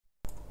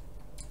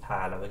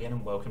Hello again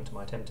and welcome to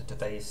my attempt at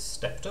today's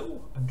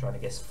Stepdle. I'm trying to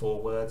guess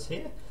 4 words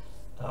here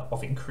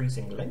of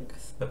increasing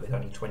length but with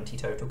only 20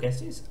 total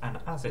guesses, and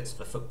as it's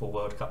the Football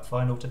World Cup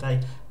final today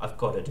I've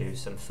got to do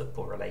some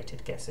football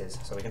related guesses.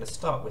 So we're going to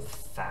start with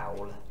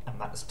foul, and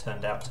that's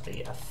turned out to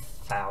be a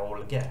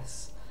foul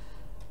guess.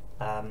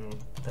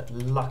 But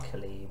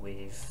luckily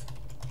we've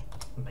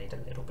made a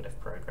little bit of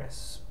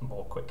progress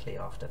more quickly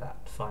after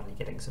that, finally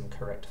getting some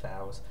correct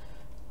fouls.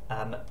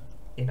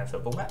 In a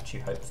football match you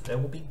hope that there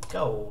will be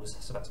goals,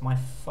 so that's my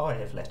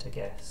 5-letter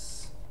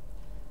guess,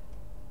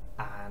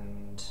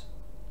 and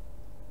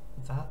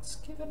that's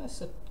given us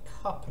a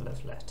couple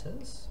of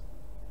letters.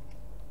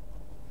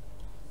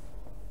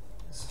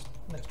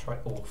 Let's try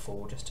all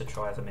 4 just to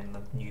try them in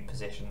the new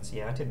positions.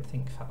 Yeah, I didn't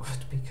think that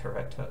would be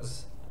correct. That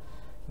was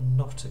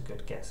not a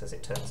good guess as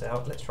it turns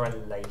out. Let's try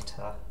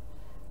later.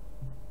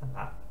 And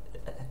that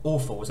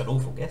awful was an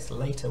awful guess.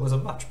 Later was a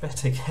much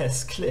better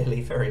guess.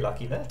 Clearly very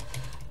lucky there.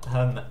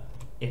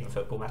 In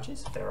football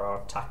matches there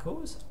are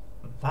tackles.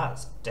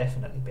 That's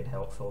definitely been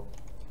helpful.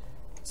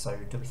 So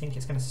do we think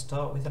it's going to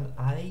start with an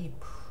A?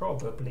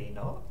 Probably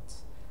not,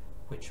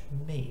 which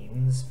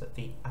means that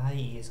the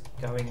A is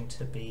going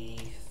to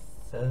be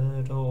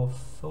 3rd or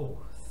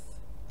 4th.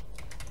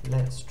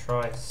 Let's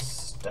try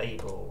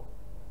stable.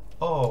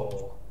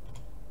 Oh,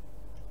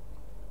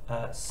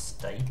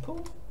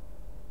 staple?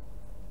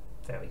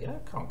 There we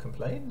go, can't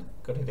complain.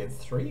 Got it in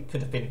 3,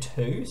 could have been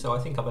 2, so I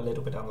think I'm a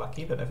little bit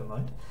unlucky, but never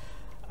mind.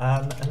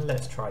 And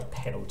let's try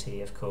penalty,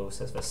 of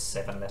course, as the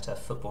 7-letter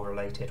football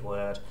related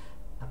word,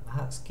 and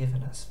that's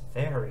given us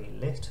very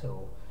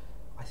little.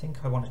 I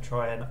think I want to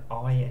try an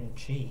ing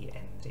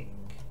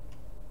ending.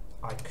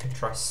 I could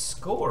try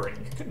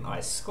scoring, couldn't I?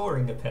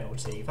 Scoring a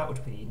penalty, that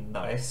would be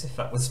nice if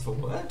that was the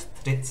word,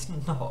 but it's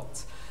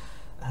not.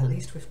 At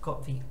least we've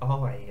got the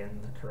I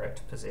in the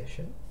correct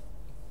position.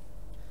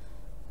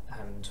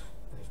 And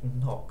we've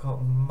not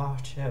got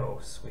much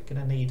else. We're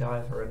going to need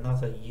either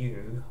another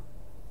U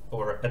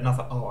or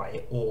another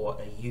I or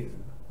a U,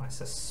 I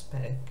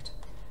suspect.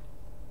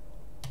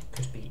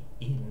 Could be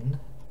in.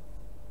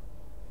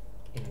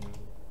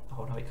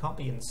 Oh no, it can't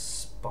be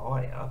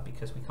inspire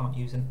because we can't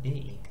use an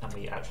E, and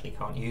we actually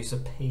can't use a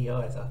P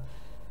either.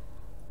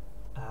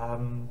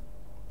 Can't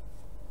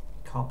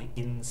be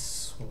in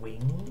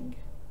swing.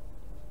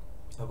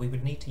 So we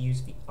would need to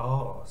use the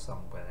R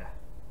somewhere.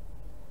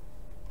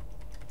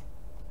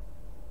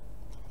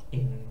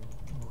 In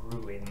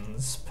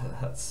ruins, but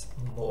that's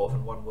more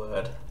than one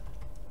word.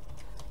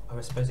 I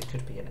suppose it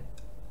could be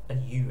a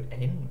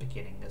UN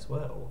beginning as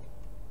well.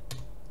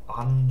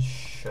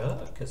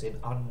 Unshirk, as in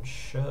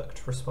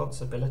unshirked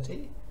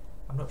responsibility.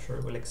 I'm not sure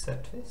it will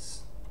accept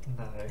this.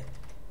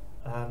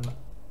 No.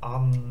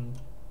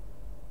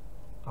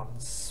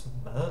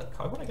 Unsmirk.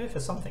 I want to go for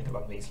something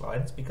along these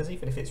lines, because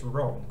even if it's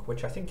wrong,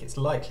 which I think it's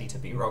likely to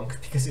be wrong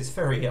because it's a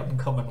very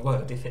uncommon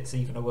word if it's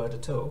even a word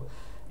at all,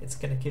 it's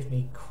going to give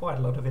me quite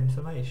a lot of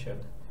information,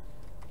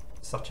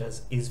 such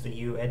as, is the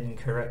UN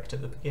correct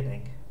at the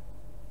beginning?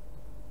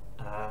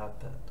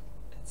 But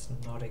it's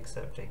not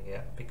accepting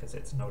yet because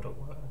it's not a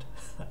word.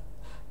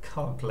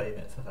 Can't blame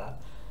it for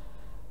that.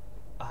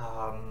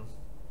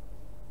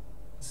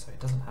 So it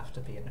doesn't have to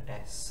be an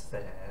S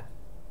there,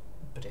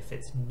 but if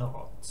it's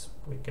not,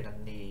 we're going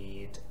to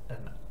need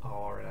an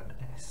R and an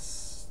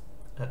S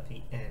at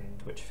the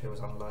end, which feels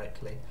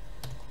unlikely.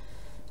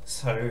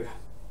 So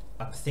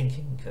I'm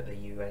thinking that the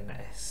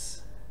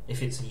UNS,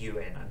 if it's a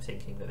UN, I'm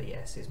thinking that the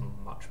S is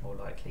much more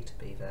likely to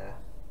be there.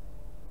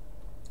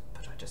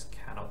 But I just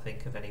cannot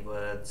think of any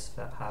words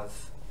that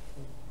have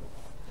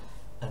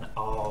an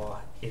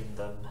R in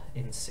them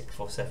in 6th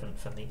or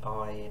 7th and the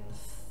I in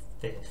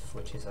 5th,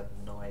 which is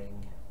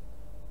annoying.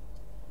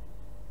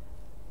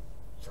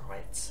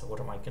 Right, so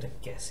what am I going to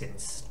guess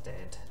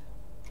instead?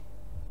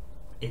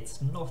 It's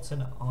not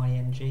an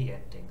ing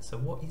ending, so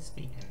what is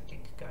the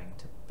ending going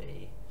to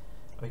be?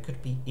 Oh, it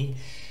could be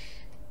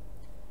ish.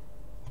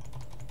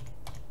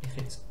 If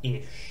it's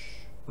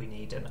ish, we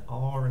need an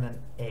R and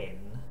an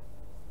N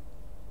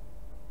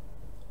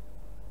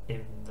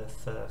in the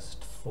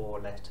first 4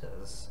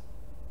 letters.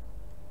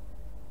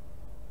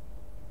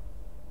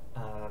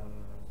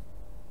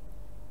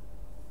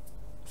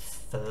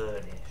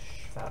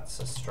 Furnish, that's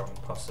a strong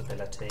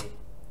possibility.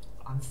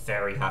 I'm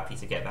very happy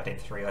to get that in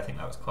 3. I think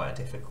that was quite a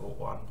difficult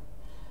one.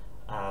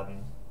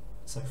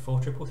 So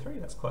 4-3-3,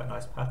 that's quite a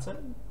nice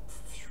pattern.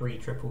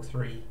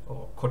 3-3-3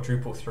 or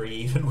quadruple 3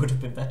 even would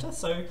have been better.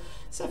 So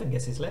 7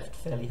 guesses left,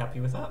 fairly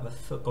happy with that. The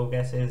football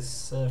guesses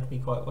served me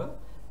quite well.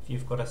 If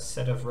you've got a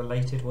set of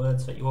related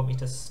words that you want me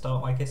to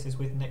start my guesses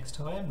with next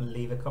time,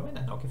 leave a comment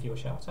and I'll give you a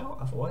shout out.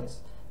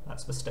 Otherwise,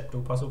 that's the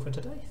Stepdle puzzle for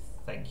today.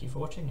 Thank you for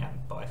watching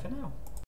and bye for now.